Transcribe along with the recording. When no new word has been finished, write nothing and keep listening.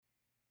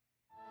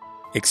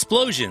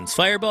Explosions,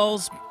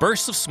 fireballs,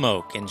 bursts of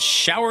smoke, and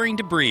showering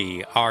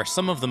debris are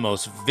some of the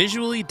most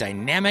visually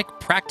dynamic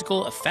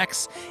practical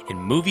effects in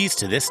movies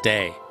to this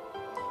day.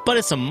 But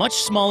it's a much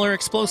smaller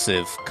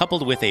explosive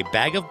coupled with a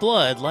bag of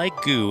blood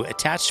like goo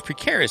attached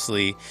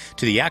precariously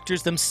to the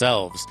actors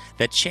themselves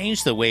that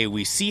change the way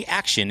we see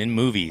action in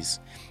movies.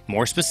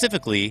 More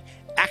specifically,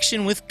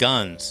 action with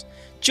guns.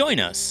 Join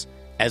us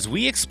as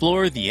we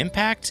explore the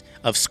impact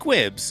of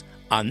squibs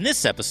on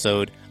this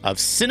episode of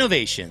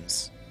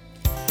Cinnovations.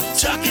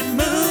 Talking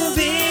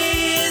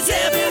movies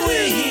every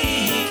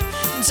week.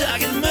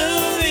 Talking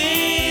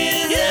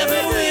movies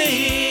every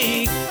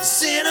week.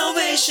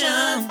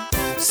 Cinnovation,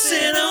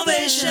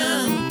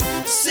 Cinnovation,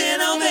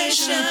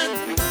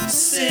 Cinnovation,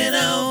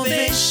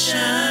 Cinnovation.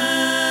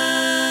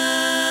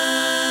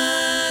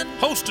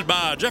 Hosted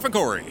by Jeff and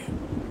Corey.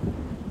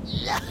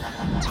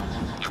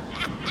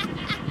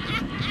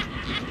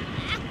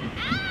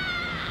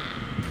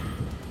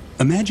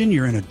 Imagine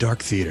you're in a dark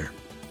theater.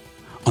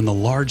 On the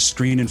large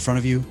screen in front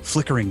of you,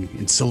 flickering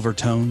in silver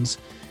tones,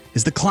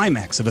 is the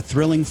climax of a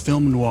thrilling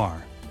film noir.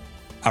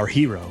 Our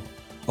hero,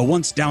 a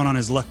once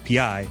down-on-his-luck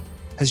PI,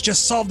 has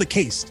just solved the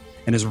case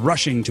and is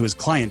rushing to his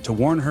client to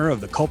warn her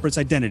of the culprit's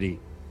identity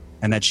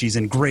and that she's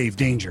in grave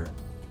danger.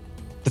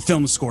 The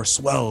film score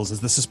swells as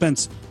the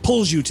suspense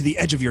pulls you to the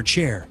edge of your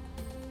chair.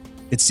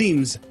 It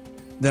seems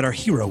that our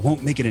hero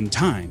won't make it in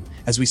time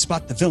as we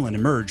spot the villain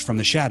emerge from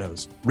the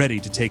shadows,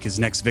 ready to take his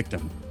next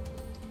victim.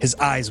 His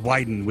eyes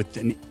widen with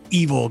an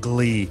evil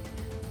glee.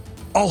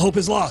 All hope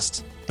is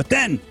lost, but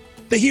then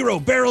the hero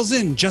barrels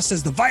in just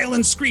as the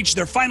violins screech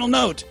their final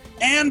note,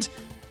 and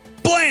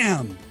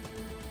blam!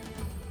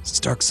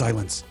 Stark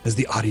silence as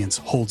the audience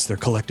holds their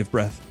collective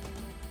breath.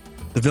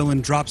 The villain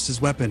drops his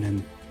weapon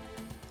and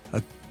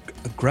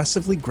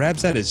aggressively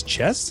grabs at his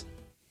chest.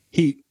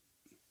 He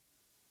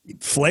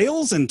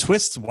flails and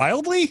twists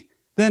wildly,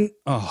 then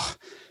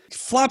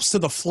flops to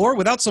the floor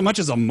without so much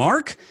as a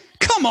mark?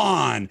 Come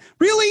on!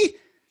 Really?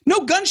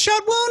 No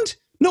gunshot wound?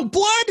 No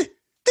blood?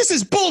 This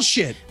is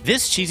bullshit!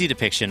 This cheesy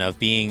depiction of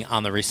being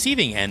on the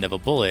receiving end of a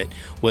bullet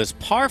was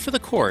par for the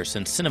course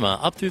in cinema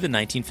up through the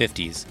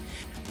 1950s.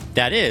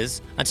 That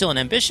is, until an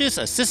ambitious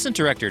assistant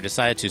director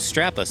decided to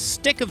strap a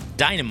stick of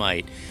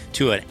dynamite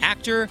to an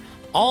actor,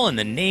 all in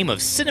the name of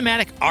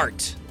cinematic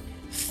art.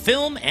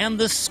 Film and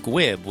the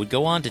squib would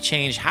go on to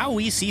change how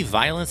we see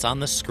violence on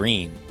the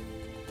screen.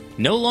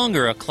 No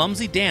longer a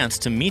clumsy dance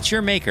to meet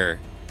your maker,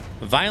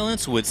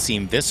 violence would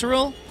seem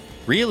visceral,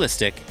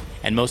 realistic,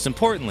 and most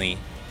importantly,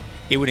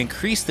 it would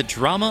increase the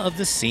drama of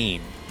the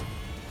scene.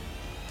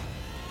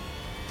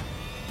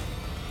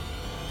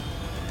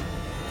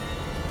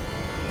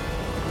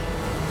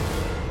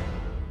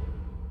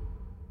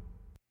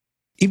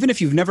 Even if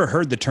you've never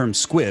heard the term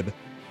squib,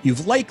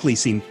 you've likely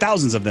seen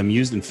thousands of them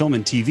used in film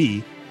and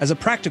TV as a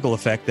practical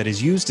effect that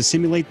is used to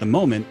simulate the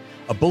moment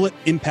a bullet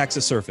impacts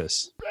a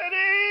surface.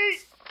 Ready!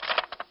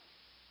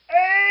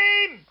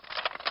 Aim!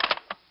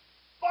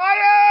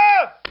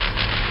 Fire!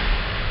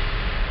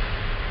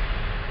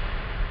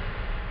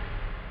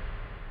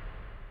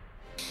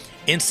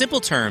 In simple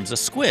terms, a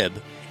squib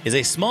is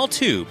a small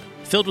tube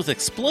filled with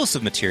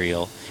explosive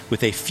material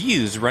with a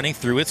fuse running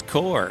through its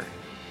core.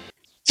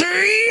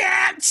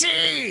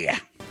 TNT!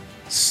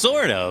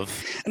 Sort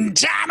of.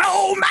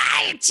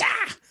 Dynamite!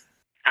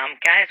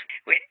 Guys,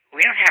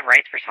 we don't have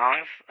rights for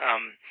songs,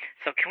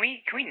 so can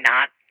we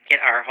not get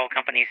our whole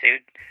company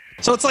sued?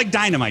 So it's like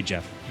dynamite,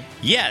 Jeff.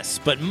 Yes,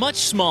 but much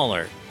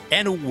smaller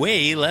and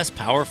way less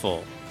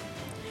powerful.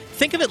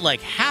 Think of it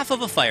like half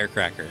of a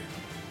firecracker.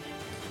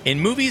 In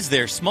movies,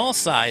 their small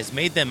size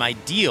made them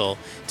ideal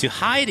to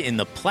hide in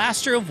the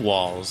plaster of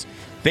walls,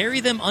 bury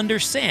them under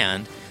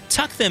sand,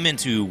 tuck them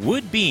into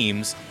wood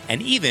beams,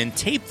 and even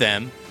tape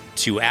them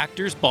to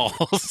actors'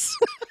 balls.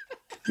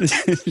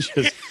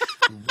 Just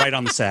right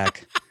on the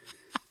sack.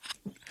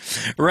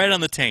 Right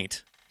on the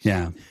taint.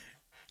 Yeah.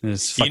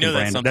 It's fucking You know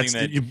that's Brando. something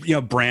that... You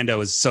know,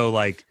 Brando is so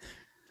like,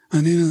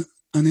 I need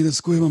a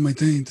squib on my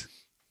taint.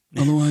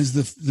 Otherwise,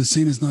 the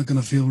scene is not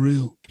going to feel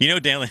real. You know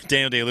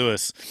Daniel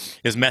Day-Lewis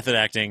is method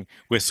acting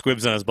with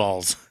squibs on his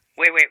balls.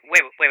 Wait.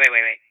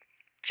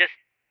 Just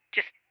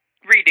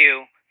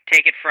redo.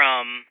 Take it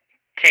from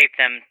tape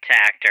them to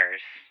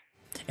actors.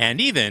 And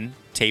even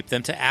tape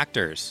them to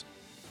actors.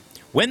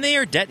 When they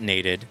are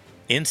detonated,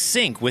 in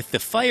sync with the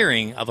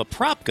firing of a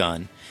prop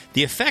gun,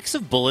 the effects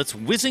of bullets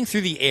whizzing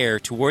through the air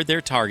toward their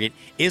target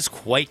is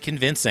quite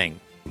convincing.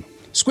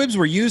 Squibs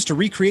were used to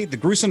recreate the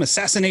gruesome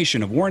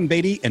assassination of Warren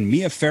Beatty and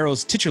Mia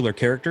Farrow's titular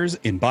characters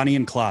in Bonnie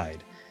and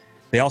Clyde.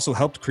 They also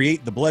helped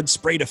create the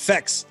blood-sprayed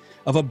effects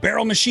of a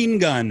barrel machine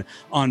gun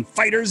on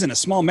fighters in a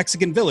small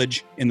Mexican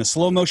village in the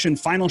slow-motion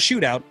final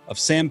shootout of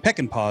Sam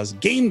Peckinpah's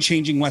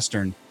game-changing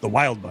western, The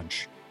Wild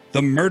Bunch.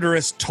 The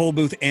murderous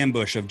tollbooth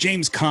ambush of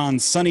James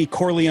Caan's Sonny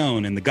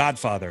Corleone in The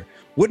Godfather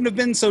wouldn't have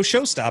been so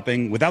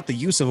show-stopping without the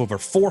use of over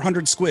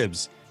 400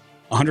 squibs,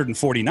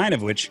 149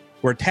 of which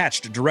were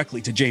attached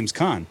directly to James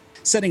Caan,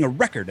 setting a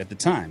record at the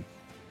time.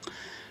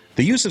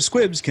 The use of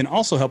squibs can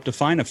also help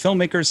define a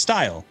filmmaker's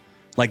style,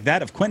 like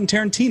that of Quentin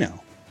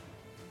Tarantino.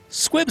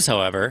 Squibs,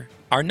 however,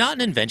 are not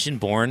an invention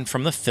born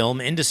from the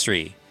film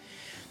industry.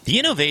 The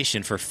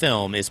innovation for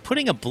film is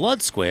putting a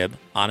blood squib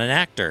on an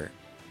actor.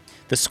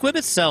 The squib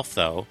itself,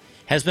 though,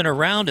 has been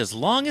around as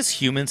long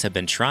as humans have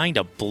been trying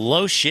to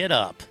blow shit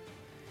up.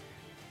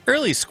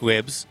 Early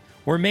squibs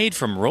were made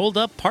from rolled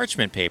up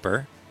parchment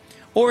paper,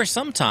 or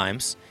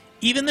sometimes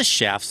even the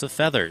shafts of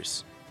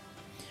feathers.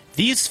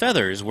 These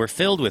feathers were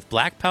filled with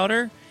black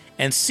powder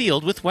and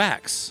sealed with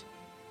wax.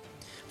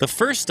 The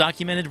first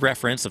documented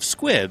reference of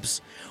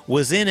squibs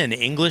was in an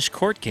English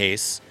court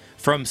case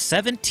from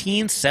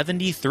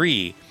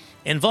 1773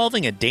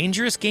 involving a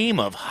dangerous game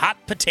of hot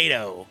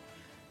potato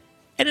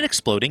and an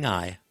exploding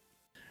eye.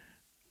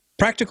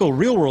 Practical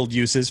real-world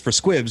uses for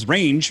squibs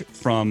range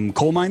from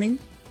coal mining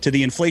to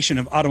the inflation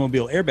of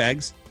automobile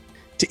airbags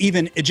to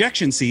even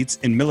ejection seats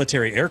in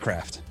military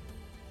aircraft.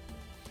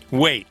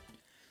 Wait,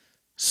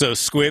 so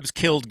squibs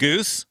killed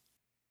goose?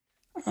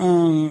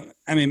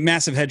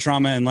 Massive head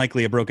trauma and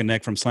likely a broken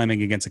neck from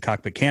slamming against a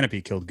cockpit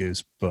canopy killed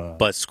goose,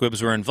 But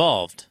squibs were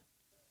involved.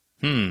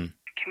 Can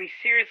we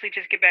seriously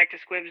just get back to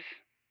squibs?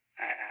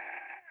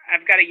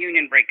 I've got a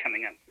union break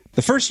coming up.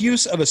 The first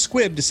use of a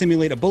squib to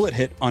simulate a bullet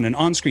hit on an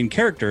on-screen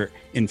character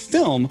in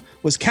film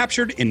was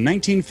captured in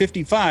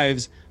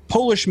 1955's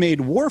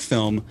Polish-made war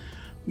film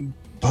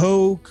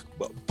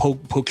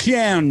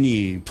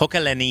Pokaliani.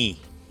 Pokaleni.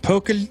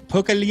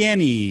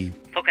 Pokaliani.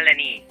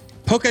 Pokalani.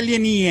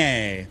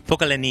 Pokalianie.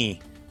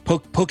 Pokaleni.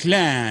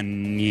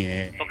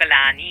 Poklanie.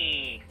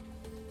 Pokalani.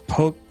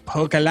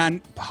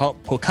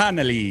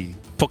 Pokanali.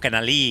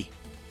 Pokanali.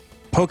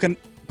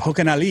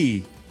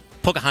 Pokanali.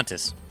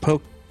 Pocahontas.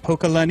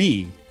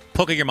 Pokalani.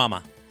 Poka your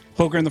mama.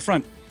 Poker in the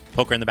front.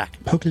 Poker in the back.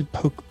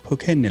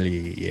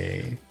 Pokanali.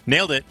 Yeah.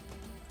 Nailed it.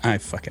 I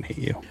fucking hate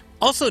you.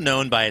 Also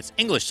known by its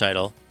English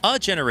title, A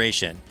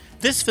Generation,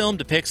 this film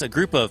depicts a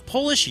group of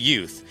Polish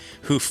youth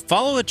who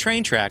follow a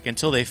train track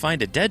until they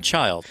find a dead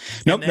child.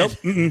 Nope.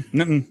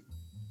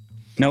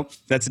 Nope.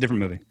 That's a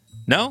different movie.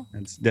 No?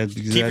 That's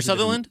Kiefer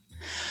Sutherland?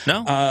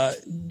 No?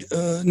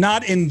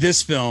 Not in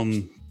this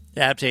film.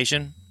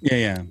 Adaptation?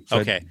 Yeah.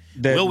 Okay.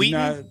 Will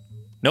Wheaton?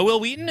 No Will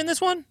Wheaton in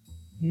this one?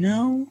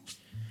 No.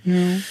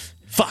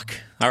 Fuck.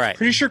 All right.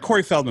 Pretty sure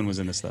Corey Feldman was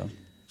in this, though.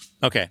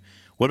 Okay.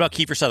 What about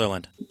Kiefer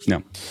Sutherland?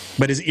 No.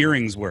 But his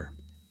earrings were.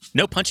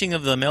 No punching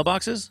of the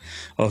mailboxes?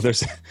 Oh,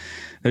 there's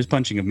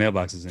punching of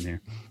mailboxes in here.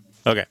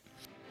 Okay.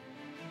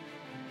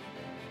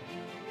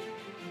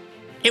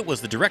 It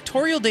was the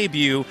directorial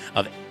debut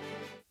of...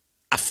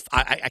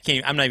 I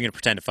can't... I'm not even going to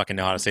pretend to fucking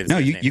know how to say this. No,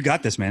 name. you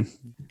got this, man.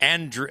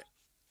 Andrzej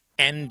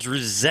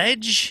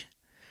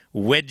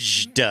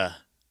Wajda.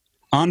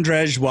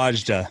 Andrzej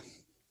Wajda.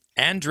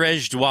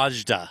 Andrzej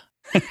Wajda.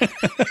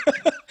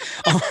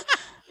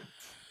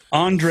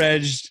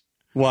 Andrzej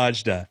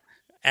Wajda.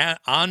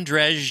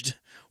 Andrzej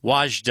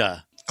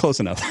Wajda. Close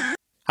enough. How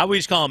about we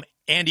just call him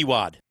Andy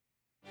Wad?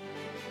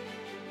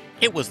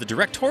 It was the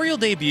directorial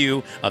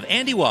debut of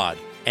Andy Wad,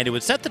 and it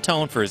would set the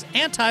tone for his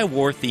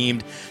anti-war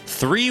themed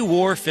 3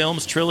 war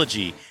films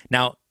trilogy.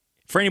 Now,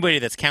 for anybody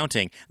that's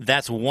counting,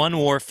 that's 1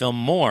 war film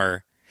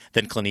more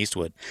than Clint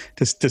Eastwood.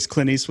 Does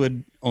Clint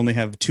Eastwood only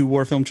have 2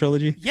 war film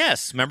trilogy?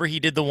 Yes. Remember he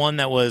did the one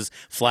that was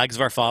Flags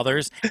of Our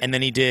Fathers, and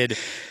then he did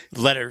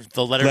Letters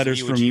from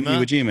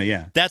Iwo Jima.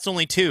 Yeah. That's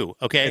only 2,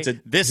 okay?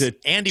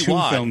 Andy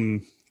Wad.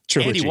 Film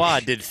trilogy. Andy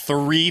Wad did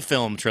 3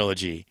 film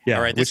trilogy. Yeah,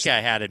 all right, this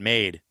guy had it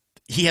made.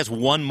 He has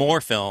 1 more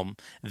film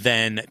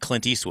than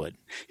Clint Eastwood.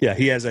 Yeah,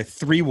 he has a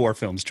 3 war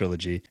films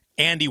trilogy.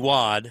 Andy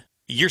Wad,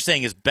 you're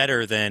saying is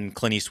better than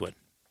Clint Eastwood?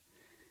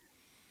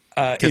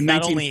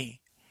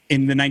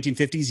 In the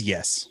 1950s,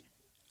 yes.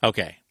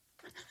 Okay.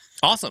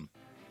 Awesome.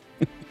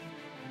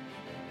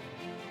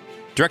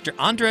 Director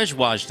Andrzej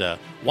Wajda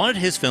wanted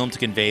his film to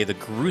convey the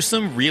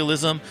gruesome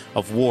realism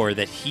of war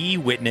that he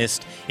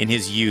witnessed in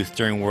his youth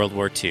during World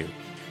War II.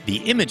 The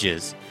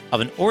images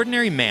of an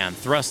ordinary man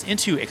thrust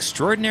into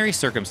extraordinary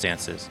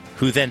circumstances,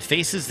 who then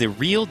faces the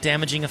real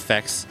damaging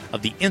effects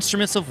of the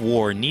instruments of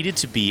war needed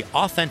to be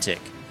authentic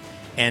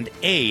and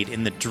aid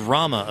in the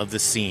drama of the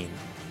scene.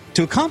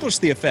 To accomplish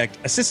the effect,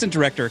 assistant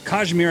director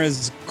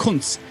Kazimierz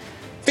Kuntz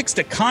fixed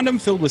a condom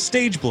filled with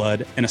stage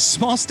blood and a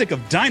small stick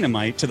of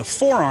dynamite to the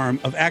forearm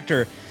of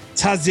actor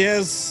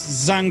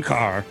Tadeusz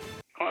Zankar.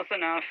 Close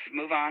enough.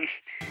 Move on.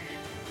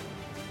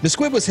 The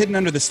squib was hidden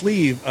under the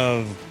sleeve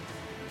of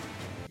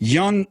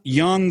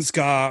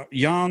Janskar.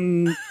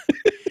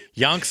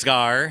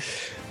 Janskar.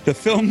 The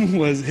film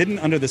was hidden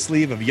under the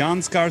sleeve of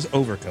Janskar's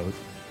overcoat.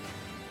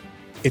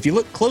 If you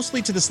look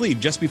closely to the sleeve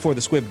just before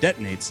the squib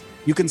detonates,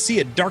 you can see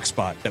a dark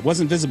spot that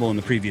wasn't visible in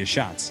the previous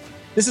shots.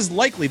 This is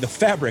likely the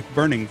fabric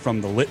burning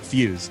from the lit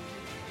fuse.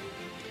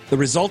 The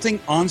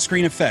resulting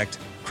on-screen effect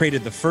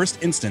created the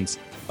first instance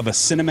of a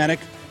cinematic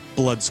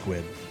blood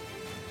squib.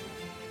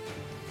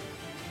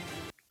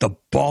 The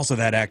balls of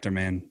that actor,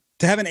 man.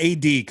 To have an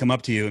AD come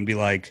up to you and be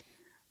like,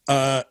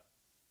 I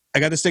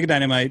got this stick of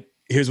dynamite.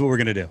 Here's what we're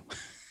going to do.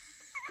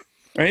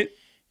 Right?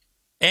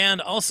 And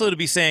also to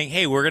be saying,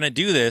 hey, we're going to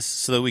do this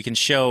so that we can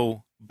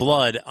show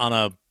blood on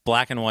a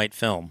black and white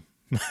film.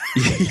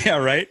 Yeah,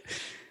 right?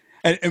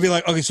 And be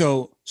like, okay,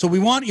 so we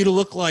want you to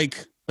look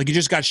like Like you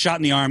just got shot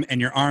in the arm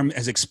and your arm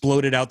has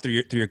exploded out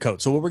through your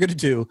coat. So what we're going to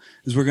do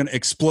is we're going to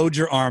explode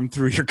your arm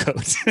through your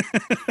coat.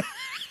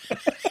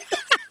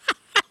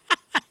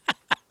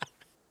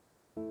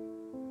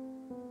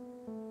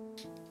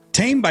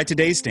 Tame by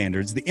today's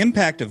standards, the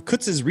impact of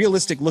Kutz's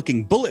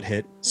realistic-looking bullet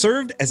hit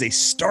served as a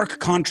stark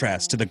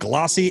contrast to the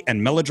glossy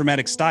and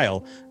melodramatic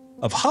style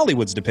of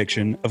Hollywood's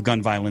depiction of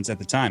gun violence at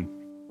the time.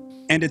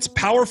 And its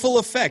powerful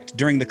effect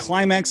during the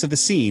climax of the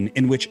scene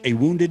in which a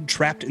wounded,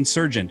 trapped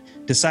insurgent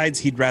decides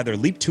he'd rather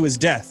leap to his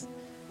death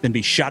than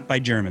be shot by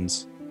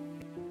Germans.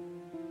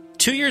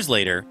 2 years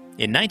later,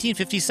 in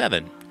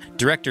 1957,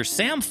 director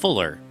Sam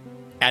Fuller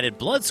added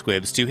blood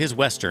squibs to his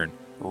western,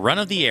 Run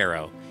of the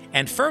Arrow,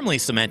 and firmly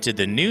cemented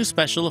the new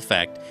special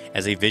effect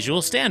as a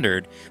visual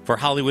standard for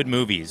Hollywood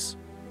movies.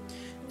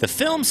 The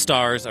film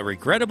stars a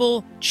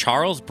regrettable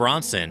Charles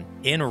Bronson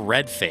in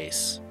red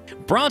face.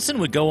 Bronson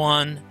would go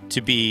on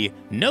to be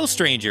no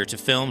stranger to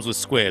films with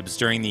squibs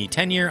during the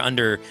tenure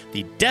under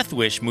the Death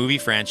Wish movie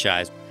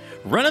franchise.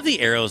 Run of the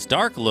Arrow's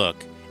dark look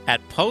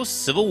at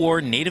post-Civil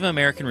War Native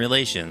American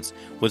relations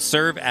would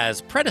serve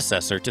as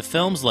predecessor to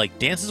films like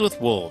Dances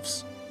with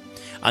Wolves,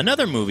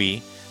 another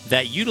movie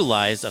that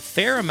utilized a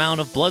fair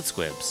amount of blood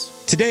squibs.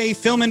 Today,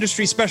 film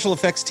industry special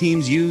effects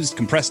teams used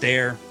compressed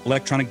air,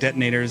 electronic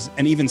detonators,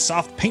 and even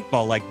soft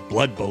paintball like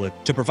blood bullet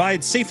to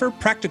provide safer,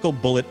 practical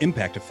bullet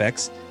impact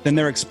effects than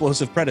their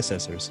explosive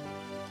predecessors.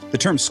 The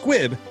term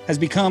squib has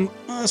become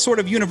a sort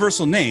of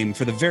universal name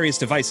for the various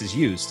devices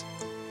used.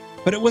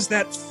 But it was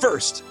that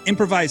first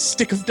improvised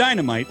stick of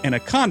dynamite and a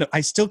condom.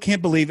 I still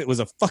can't believe it was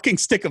a fucking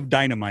stick of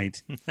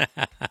dynamite.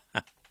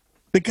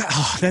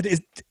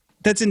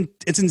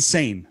 It's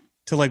insane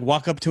to like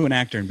walk up to an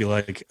actor and be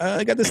like,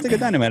 I got this stick of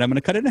dynamite. I'm going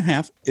to cut it in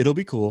half. It'll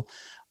be cool.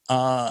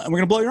 And we're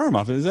going to blow your arm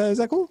off. Is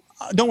that cool?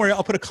 Don't worry.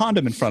 I'll put a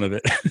condom in front of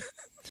it.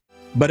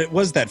 But it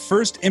was that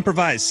first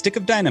improvised stick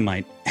of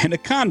dynamite and a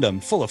condom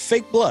full of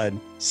fake blood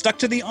stuck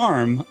to the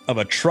arm of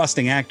a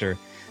trusting actor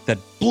that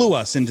blew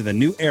us into the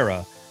new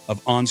era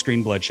of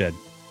on-screen bloodshed.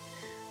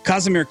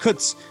 Kazimierz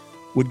Kutz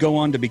would go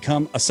on to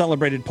become a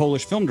celebrated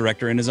Polish film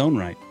director in his own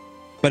right.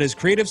 But his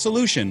creative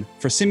solution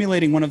for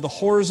simulating one of the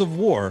horrors of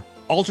war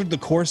altered the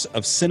course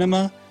of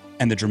cinema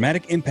and the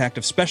dramatic impact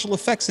of special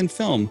effects in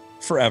film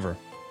forever.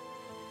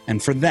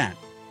 And for that,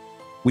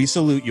 we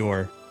salute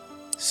your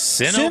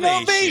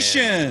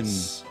Cinovation!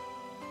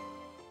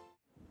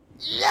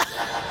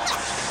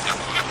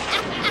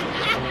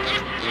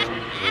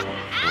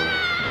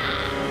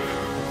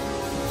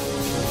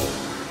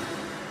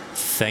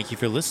 Thank you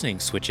for listening,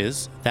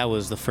 Switches. That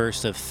was the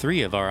first of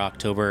 3 of our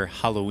October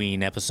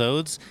Halloween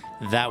episodes.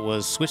 That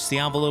was Switch the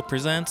Envelope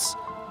Presents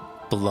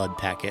Blood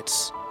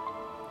Packets.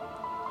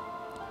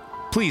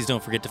 Please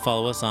don't forget to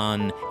follow us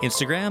on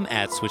Instagram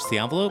at Switch the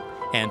Envelope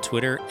and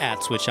Twitter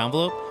at Switch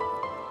Envelope.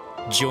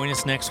 Join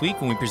us next week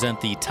when we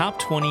present the top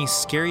 20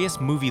 scariest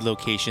movie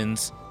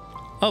locations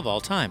of all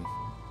time.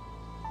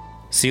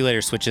 See you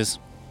later, Switches.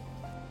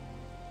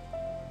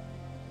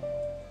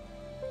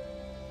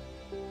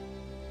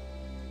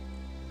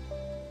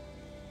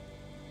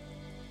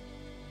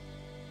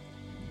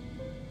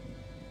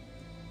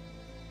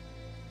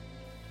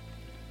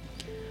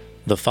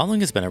 The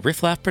following has been a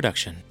Riff Laugh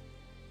production.